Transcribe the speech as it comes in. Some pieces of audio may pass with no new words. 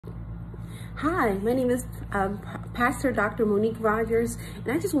Hi, my name is Pastor Dr. Monique Rogers,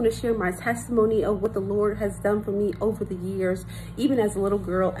 and I just want to share my testimony of what the Lord has done for me over the years. Even as a little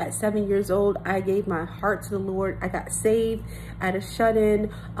girl at 7 years old, I gave my heart to the Lord. I got saved at a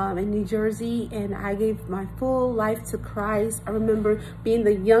shut-in in New Jersey, and I gave my full life to Christ. I remember being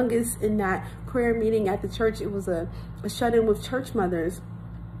the youngest in that prayer meeting at the church. It was a shut-in with church mothers.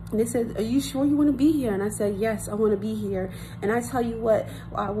 And they said, "Are you sure you want to be here?" And I said, "Yes, I want to be here." And I tell you what,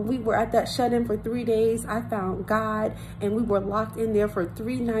 when we were at that shut-in for 3 days, I found God, and we were locked in there for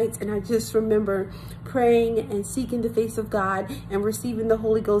 3 nights. And I just remember praying and seeking the face of God and receiving the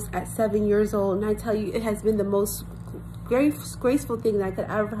Holy Ghost at 7 years old. And I tell you, it has been the most graceful thing that I could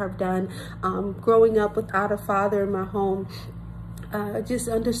ever have done. Growing up without a father in my home, just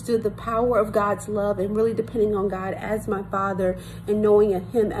understood the power of God's love and really depending on God as my father and knowing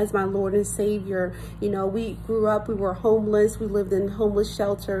Him as my Lord and Savior. You know, we grew up, we were homeless, we lived in homeless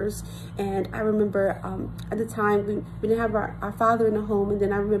shelters. And I remember at the time we didn't have our father in the home. And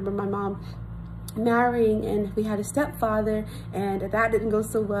then I remember my mom marrying, and we had a stepfather, and that didn't go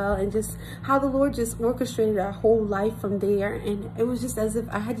so well, and just how the Lord just orchestrated our whole life from there. And it was just as if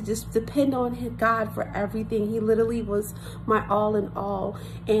I had to just depend on God for everything. He literally was my all in all.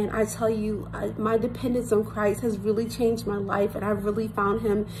 And I tell you, my dependence on Christ has really changed my life, and I've really found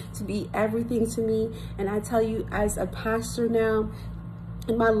Him to be everything to me. And I tell you, as a pastor now,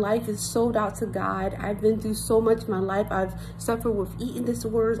 and my life is sold out to God. I've been through so much in my life. I've suffered with eating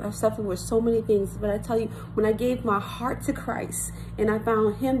disorders. I've suffered with so many things. But I tell you, when I gave my heart to Christ and I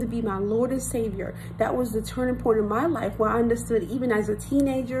found Him to be my Lord and Savior, that was the turning point in my life where I understood, even as a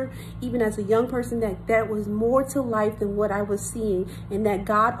teenager, even as a young person, that there was more to life than what I was seeing, and that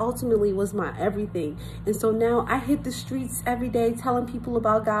God ultimately was my everything. And so now I hit the streets every day telling people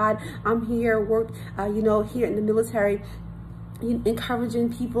about God. I'm here, here in the military,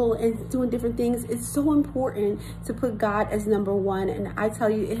 encouraging people and doing different things. It's so important to put God as number one. And I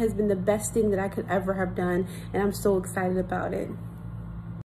tell you, it has been the best thing that I could ever have done. And I'm so excited about it.